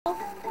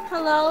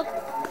Hello,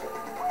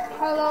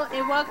 hello,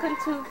 and welcome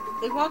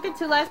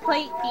to Let's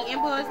Play the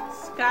Emperor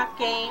Scott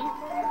game.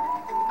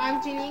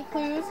 I'm Ginny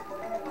Cruz.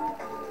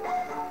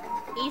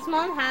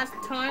 Ismon has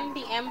turned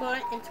the Emperor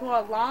into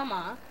a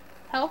llama.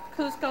 Help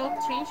Cusco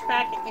change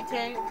back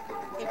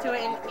into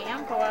an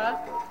emperor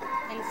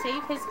and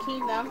save his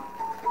kingdom.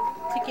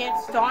 To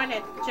get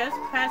started, just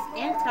press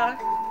enter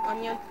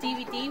on your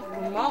DVD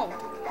remote.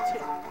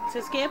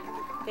 To skip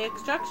the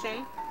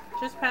instruction,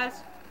 just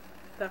press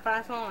the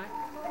fast one.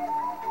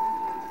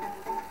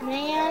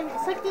 Man,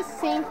 it's like the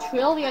same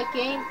trivia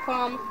game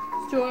from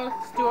Stuart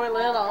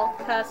Little,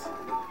 cause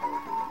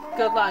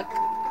good luck.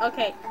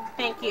 Okay,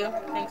 thank you.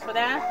 Thanks for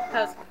that,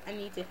 cause I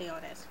need to hear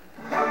this.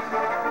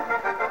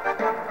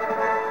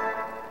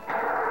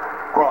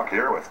 Gronk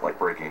here with like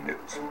breaking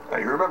news. Now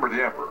you remember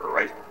the Emperor,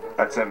 right?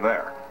 That's him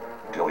there.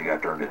 Until he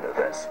got turned into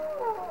this.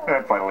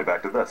 And finally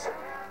back to this.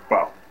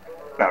 Well,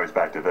 now he's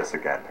back to this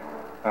again.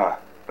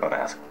 Don't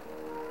ask.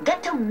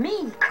 Get to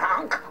me,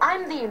 Kronk.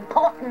 I'm the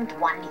important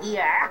one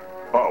here.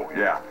 Oh,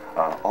 yeah.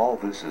 All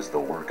this is the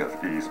work of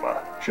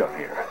Yzma. Shove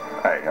here.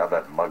 Hey, how'd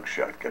that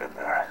mugshot get in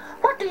there?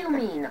 What do you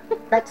mean?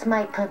 That's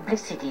my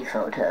publicity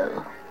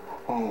photo.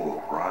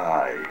 Oh,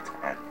 right.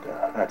 And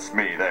that's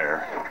me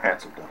there.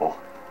 Handsome devil.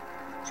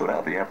 So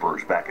now the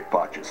Emperor's back at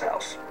Potch's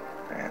house.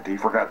 And he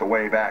forgot the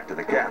way back to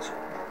the castle.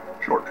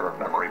 Short-term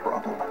memory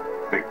problem.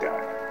 Big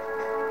time.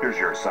 Here's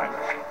your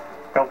assignment.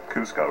 Help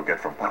Cusco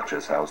get from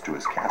Potch's house to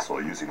his castle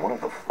using one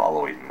of the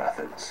following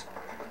methods.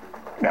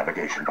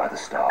 Navigation by the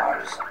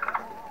stars.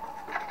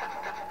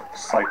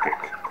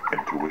 Psychic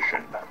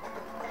intuition.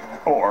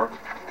 Or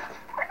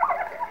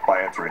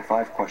by answering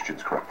 5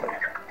 questions correctly.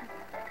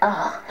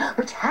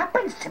 Which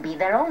happens to be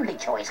their only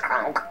choice,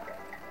 Kronk.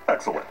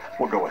 Excellent.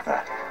 We'll go with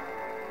that.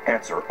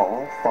 Answer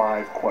all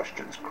 5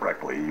 questions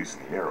correctly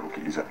using the arrow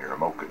keys on your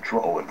remote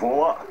control, and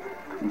voila!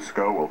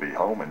 Cusco will be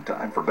home in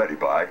time for Betty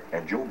Pie,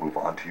 and you'll move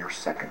on to your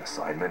second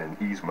assignment in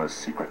Yzma's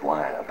secret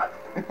lab.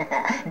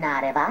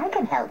 Not if I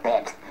can help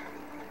it.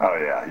 Oh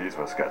yeah,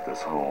 Yzma's got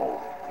this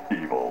whole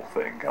evil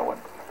thing going.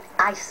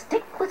 I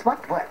stick with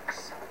what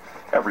works.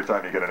 Every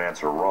time you get an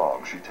answer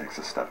wrong, she takes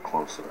a step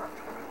closer.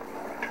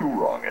 2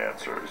 wrong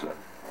answers, and,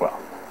 well,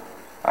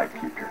 I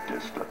keep your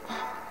distance.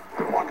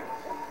 Good luck.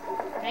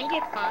 Thank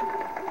you, Pon.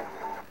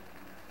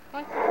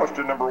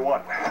 Question number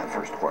 1.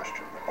 First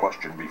question.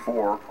 Question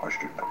before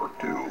question number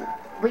 2.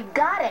 We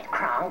got it,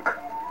 Kronk.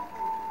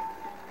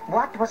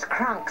 What was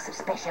Kronk's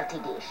specialty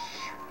dish?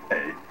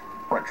 A.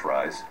 French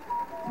fries.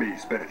 B.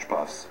 Spinach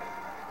puffs.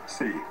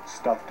 C.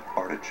 Stuffed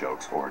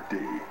artichokes. Or D.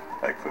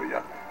 Egg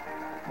foo-young.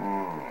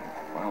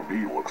 Well,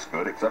 B looks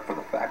good, except for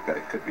the fact that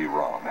it could be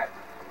wrong.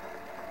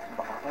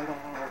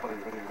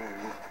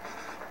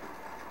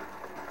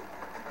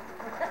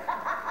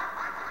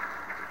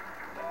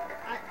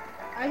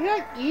 I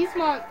heard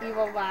Yzma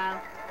evil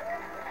laugh.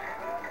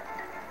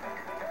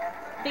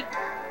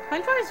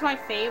 French fries is my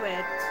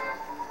favorite.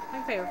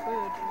 My favorite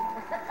food.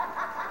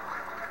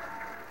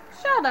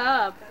 Shut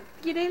up.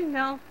 You didn't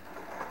know.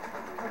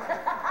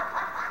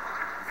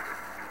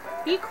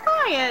 Be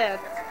quiet.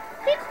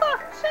 Be quiet.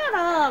 Shut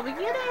up. You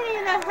didn't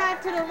even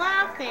have to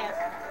laugh this.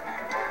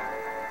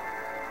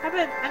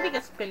 I think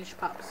it's spinach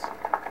puffs.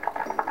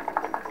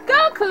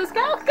 Go,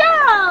 Cusco,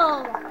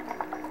 go!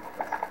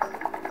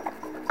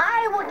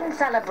 I wouldn't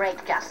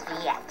celebrate just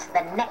yet.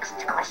 The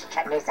next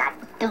question is a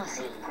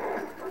doozy.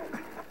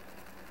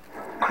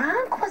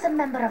 Kronk was a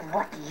member of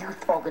what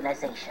youth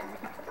organization?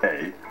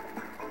 A.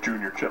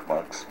 Junior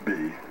Chipmunks.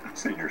 B.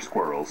 Senior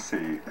Squirrels.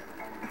 C.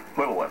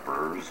 Little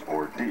Emperors.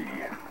 Or D.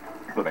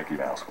 The Mickey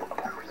Mouse Club.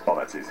 Oh,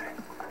 that's easy.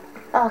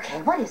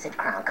 Okay, what is it,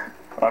 Kronk?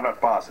 I'm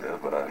not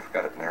positive, but I've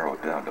got it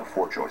narrowed down to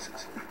 4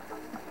 choices.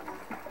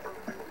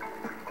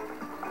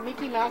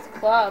 Mickey Mouse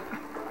Club.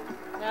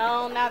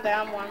 No, not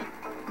that one.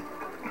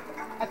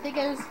 I think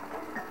it's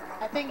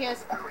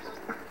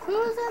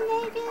who's a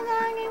Mickey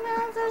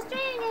Mouse a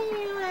string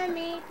you and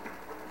me?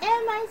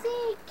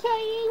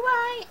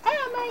 M-I-C-K-E-Y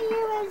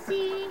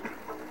M-A-U-S-E.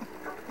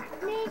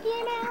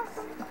 Mickey Mouse.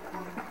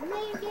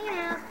 Mickey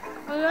Mouse.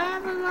 I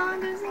belong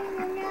to sing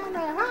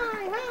together.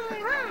 Hi, hi,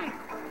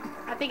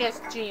 hi. I think it's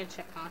Junior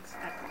Chipmunks.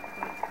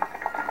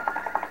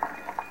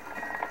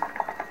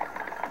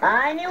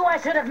 I knew I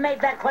should have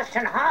made that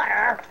question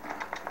harder.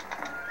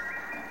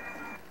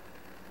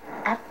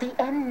 At the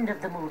end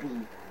of the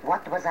movie,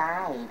 what was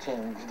I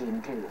changed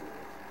into?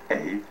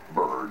 A.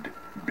 Bird.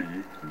 B.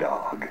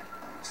 Dog.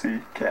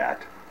 C.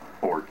 Cat.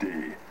 Or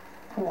D.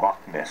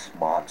 Loch Ness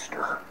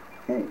Monster.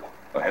 Ooh,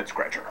 a head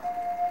scratcher.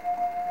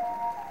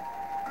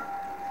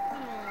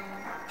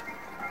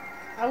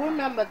 I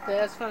remember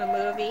this from the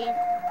movie.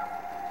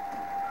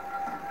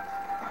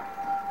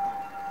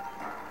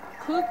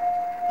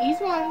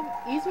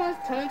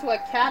 Yzma's turned into a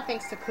cat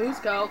thanks to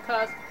Cusco,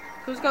 because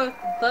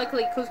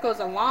luckily Cusco's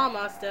a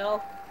llama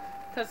still,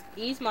 because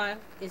Yzma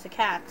is a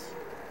cat.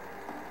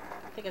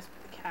 I think it's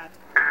a cat.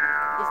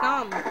 It's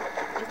not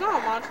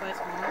a monstrous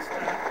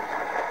monster.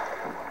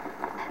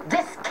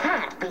 This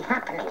can't be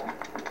happening.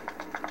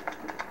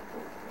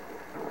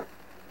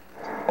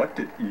 What? What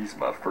did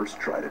Yzma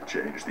first try to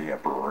change the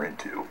Emperor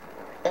into?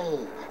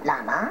 A.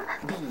 Llama.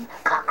 B.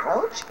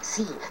 Cockroach.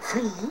 C.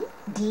 Flea.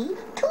 D.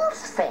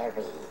 Tooth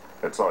Fairy.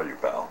 That's all you,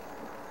 pal.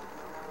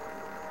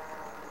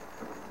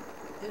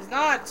 It's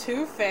not a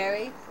Tooth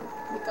Fairy,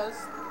 because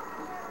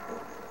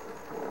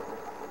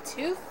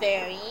Tooth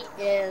Fairy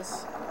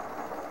is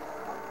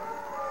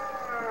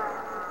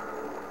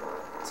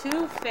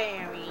Tooth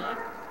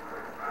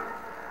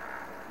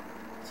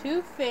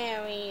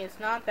Fairy is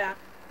not that.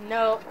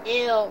 No,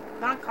 ill,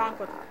 not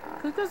Conqueror.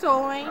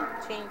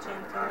 Kookazoid change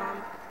into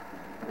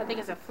I think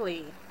it's a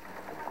flea.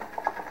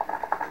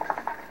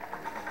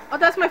 Oh,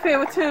 that's my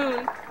favorite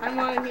tune. I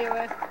want to hear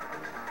it.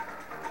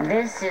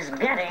 This is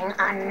getting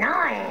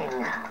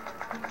annoying.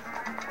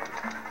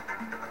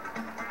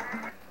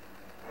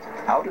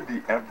 How did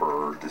the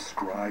Emperor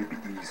describe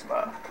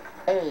Yzma?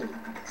 A.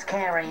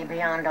 Scary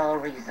beyond all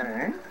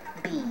reason.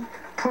 B.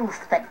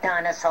 Proof that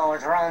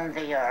dinosaurs roamed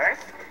the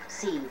earth.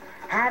 C.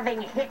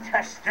 Having hit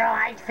her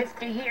stride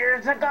 50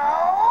 years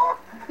ago.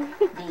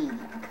 D.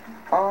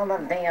 All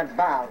of the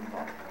above.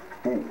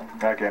 Ooh,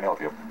 I can't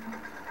help you.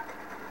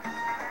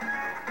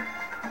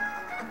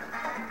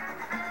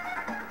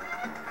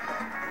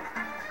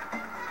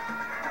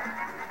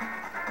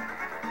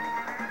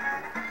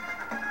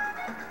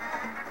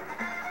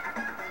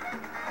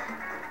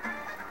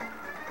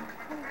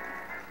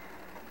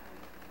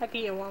 I'll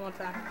give you one more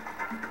time.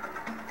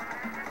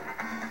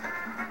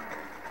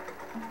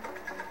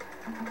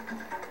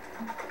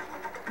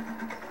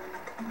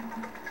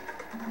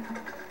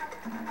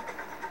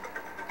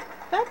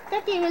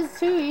 That game is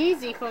too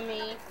easy for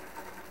me.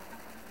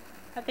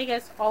 I think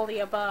it's all the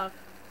above.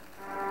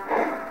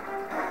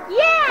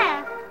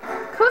 Yeah!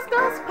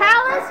 Kuzco's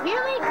Palace,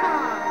 here we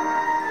come!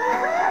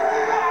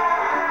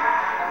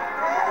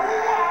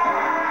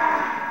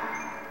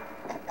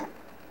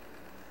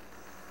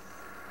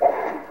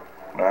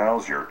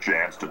 Now's your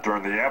chance to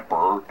turn the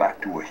Emperor back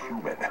to a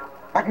human.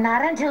 But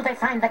not until they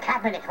find the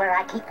cabinet where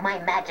I keep my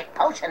magic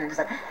potions.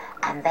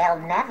 And they'll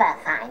never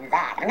find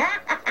that.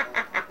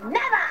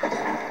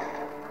 Never!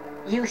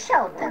 You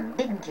showed them,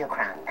 didn't you,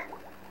 Kronk?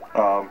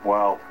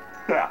 Well,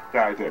 yeah,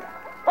 I did.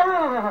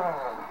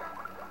 Oh.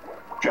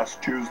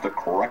 Just choose the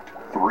correct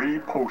 3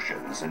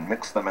 potions and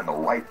mix them in the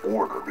right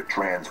order to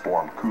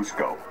transform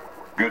Kuzco.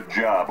 Good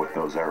job with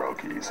those arrow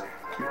keys.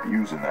 Keep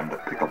using them to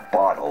pick a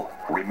bottle.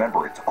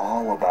 Remember, it's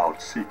all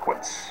about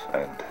sequence,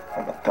 and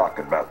I'm not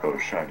talking about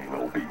those shiny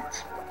little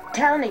beads.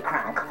 Tell me,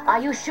 Kronk,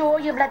 are you sure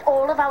you've let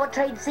all of our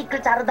trade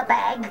secrets out of the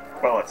bag?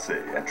 Well, let's see.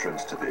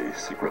 Entrance to the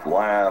secret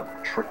lab,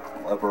 trick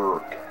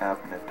lever,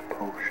 cabinet,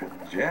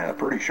 potions. Yeah,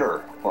 pretty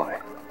sure. Why?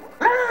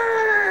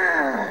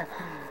 Ah!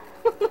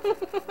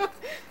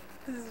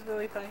 This is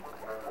really funny.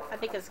 I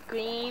think it's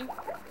green,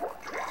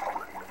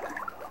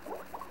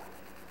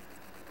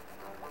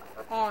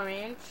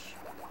 orange,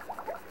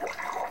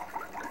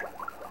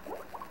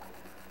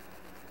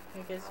 I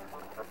think it's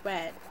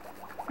red.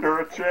 You're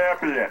a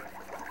champion.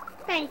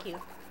 Thank you.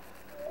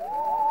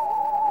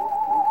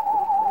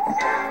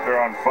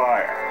 You're on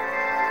fire.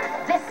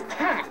 This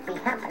can't be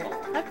happening.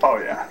 Okay. Oh,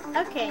 yeah.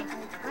 Okay,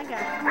 I got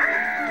it.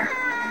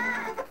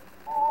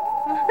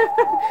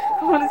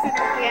 I want to see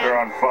that again. You're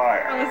on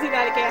fire. I want to see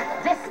that again.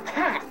 This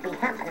can't be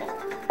happening.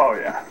 Oh,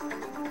 yeah.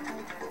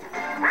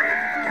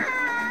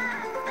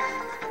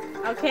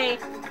 Okay.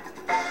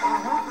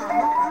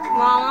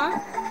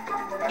 Llama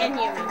and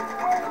human.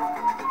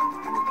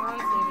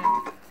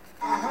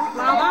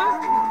 Llama,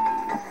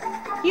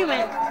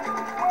 human.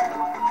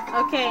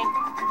 Okay.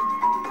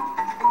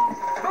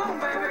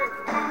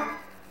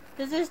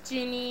 This is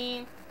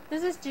Ginny.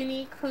 This is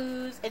Ginny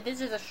Cruz, and this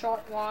is a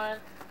short one.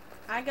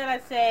 I gotta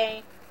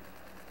say,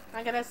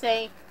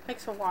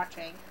 thanks for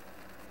watching.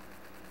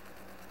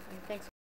 And thanks